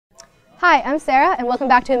Hi, I'm Sarah and welcome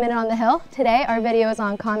back to A Minute on the Hill. Today our video is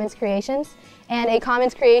on Commons Creations, and a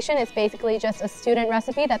Commons creation is basically just a student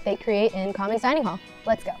recipe that they create in Commons Dining Hall.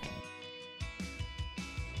 Let's go.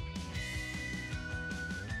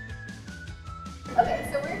 Okay,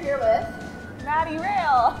 so we're here with Maddie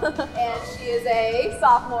Rail, and she is a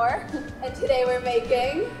sophomore. and today we're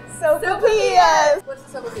making Sopapillas.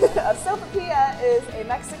 What's a sopapilla? A sopapilla is a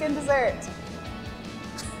Mexican dessert.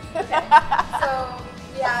 So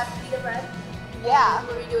we have pita bread. Yeah. And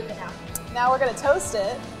what do we do with it now? Now we're gonna toast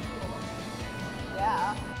it.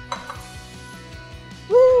 Yeah.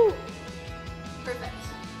 Woo! Perfect.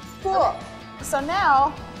 Cool. Okay. So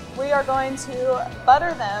now we are going to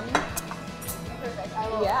butter them. Perfect. I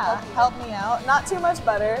will Help me out. Not too much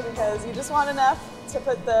butter because you just want enough to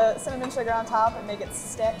put the cinnamon sugar on top and make it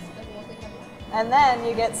stick. And then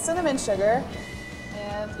you get cinnamon sugar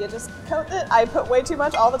and you just coat it. I put way too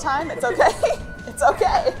much all the time. It's okay. It's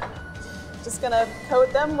okay. Just gonna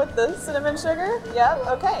coat them with the cinnamon sugar. Yep,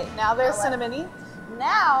 okay. Now they're cinnamony.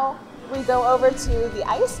 Now we go over to the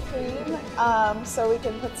ice cream so we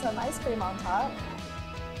can put some ice cream on top.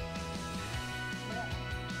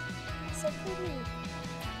 So pretty.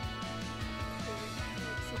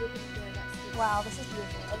 Wow, this is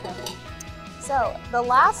beautiful. Okay. So the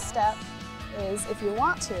last step is, if you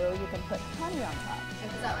want to, you can put honey on top.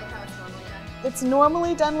 Is that like how it's normally done? It's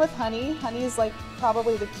normally done with honey. Honey is like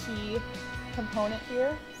probably the key component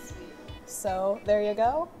here. So there you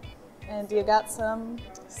go. And you got some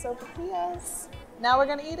sopapillas. Now we're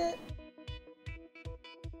gonna eat it.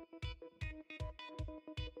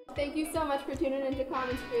 Thank you so much for tuning into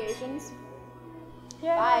Commons Creations. Yay.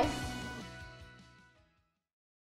 Bye.